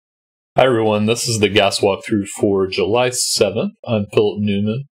Hi everyone, this is the gas walkthrough for July 7th. I'm Philip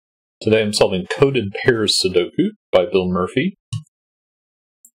Newman. Today I'm solving Coded Pairs Sudoku by Bill Murphy.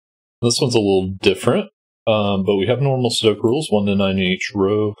 This one's a little different, but we have normal Sudoku rules, 1 to 9 in each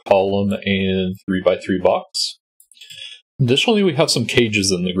row, column, and 3 by 3 box. Additionally, we have some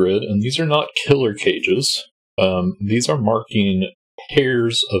cages in the grid, and these are not killer cages. These are marking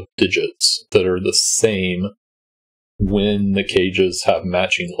pairs of digits that are the same when the cages have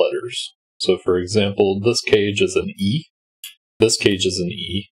matching letters. So for example, this cage is an E, this cage is an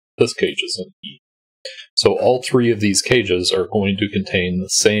E, this cage is an E. So all three of these cages are going to contain the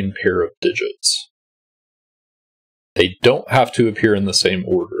same pair of digits. They don't have to appear in the same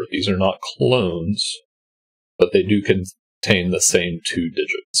order. These are not clones, but they do contain the same two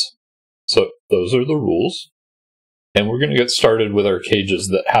digits. So those are the rules. And we're going to get started with our cages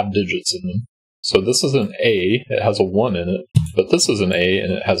that have digits in them. So this is an A, it has a 1 in it, but this is an A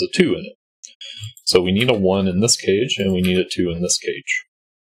and it has a 2 in it. So we need a 1 in this cage and we need a 2 in this cage.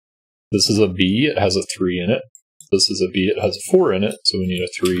 This is a B, it has a 3 in it. This is a B, it has a 4 in it, so we need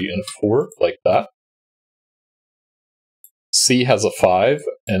a 3 and a 4, like that. C has a 5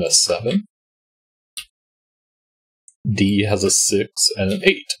 and a 7. D has a 6 and an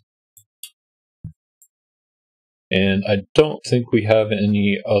 8. And I don't think we have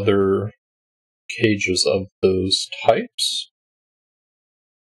any other cages of those types.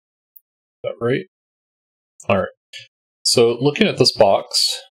 Is that right? Alright. So looking at this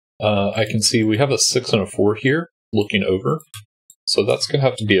box, I can see we have a 6 and a 4 here, looking over. So that's going to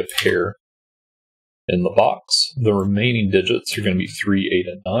have to be a pair in the box. The remaining digits are going to be 3,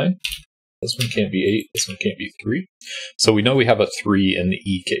 8, and 9. This one can't be 8, this one can't be 3. So we know we have a 3 in the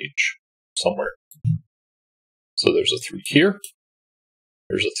E cage somewhere. So there's a 3 here,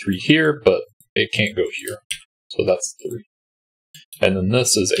 there's a 3 here, but it can't go here. So that's 3. And then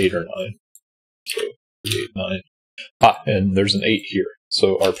this is 8 or 9. So 3, 8, 9. Ah, and there's an 8 here.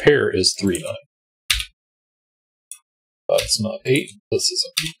 So our pair is 3, 9. That's not 8, this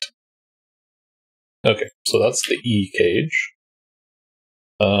is an 8. Okay, so that's the E cage.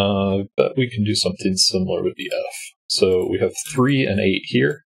 But we can do something similar with the F. So we have 3 and 8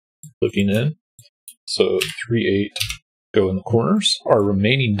 here, looking in. So 3, 8 go in the corners. Our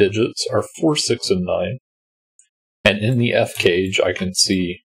remaining digits are 4, 6, and 9. And in the F cage, I can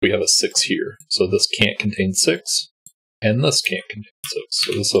see we have a 6 here. So this can't contain 6, and this can't contain 6.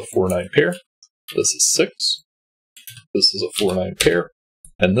 So this is a 4, 9 pair. This is 6. This is a 4, 9 pair.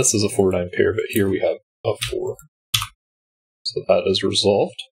 And this is a 4, 9 pair, but here we have a 4. So that is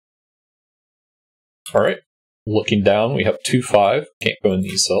resolved. All right. Looking down, we have 2, 5. Can't go in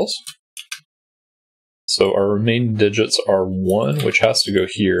these cells. So our remaining digits are 1, which has to go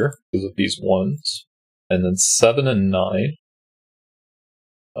here because of these 1s. And then 7 and 9.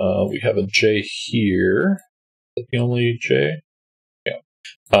 We have a J here. Is that the only J? Yeah.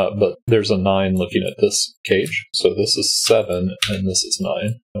 But there's a 9 looking at this cage. So this is 7 and this is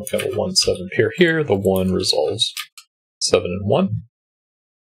 9. And we have a 1, 7 pair here. The 1 resolves 7 and 1.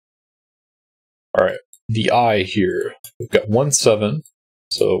 All right. The I here. We've got 1, 7.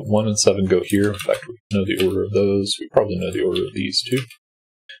 So 1 and 7 go here. In fact, we know the order of those. We probably know the order of these too.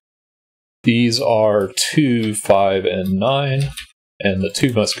 These are 2, 5, and 9. And the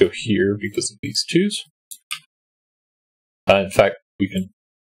 2 must go here because of these 2s. In fact, we can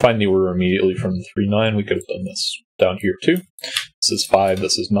find the order immediately from the 3, 9. We could have done this down here too. This is 5,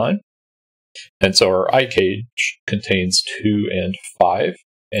 this is 9. And so our I cage contains 2 and 5.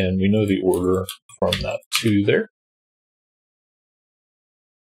 And we know the order from that 2 there.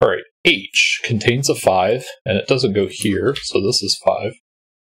 All right, H contains a 5, and it doesn't go here, so this is 5.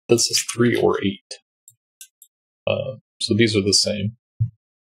 This is 3 or 8. So these are the same.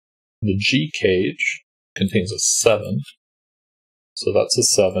 The G cage contains a 7, so that's a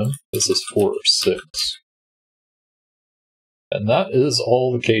 7. This is 4 or 6. And that is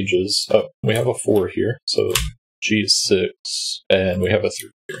all the cages. Oh, we have a 4 here, so G is 6, and we have a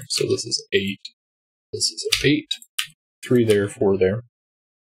 3 here, so this is 8. This is 8. 3 there, 4 there.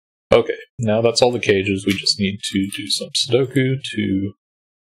 Okay, now that's all the cages. We just need to do some Sudoku to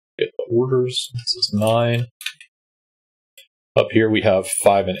get the orders. This is 9. Up here we have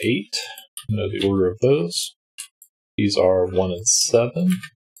 5 and 8. We know the order of those. These are 1 and 7.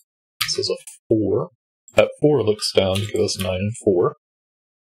 This is a 4. That 4 looks down to give us 9 and 4.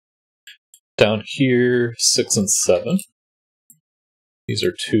 Down here, 6 and 7. These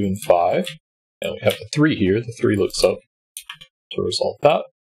are 2 and 5. And we have a 3 here. The 3 looks up to resolve that.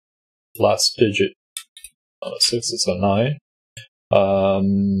 Last digit on a 6 is a 9.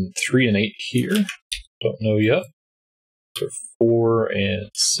 3 and 8 here. Don't know yet. So 4 and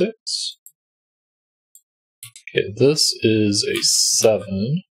 6. Okay, this is a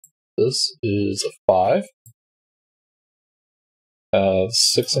 7. This is a 5.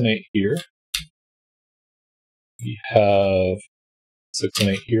 6 and 8 here. We have 6 and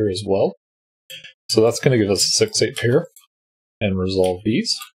 8 here as well. So that's going to give us a 6-8 pair and resolve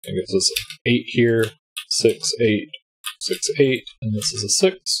these. It gives us 8 here, 6, 8, 6, 8, and this is a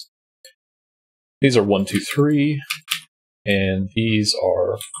 6. These are 1, 2, 3, and these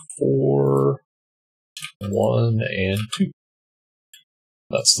are 4, 1, and 2.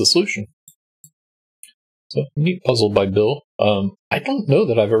 That's the solution. So, neat puzzle by Bill. I don't know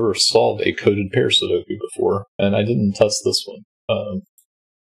that I've ever solved a coded pair Sudoku before, and I didn't test this one.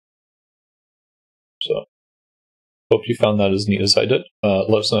 So, hope you found that as neat as I did.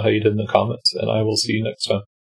 Let us know how you did in the comments, and I will see you next time.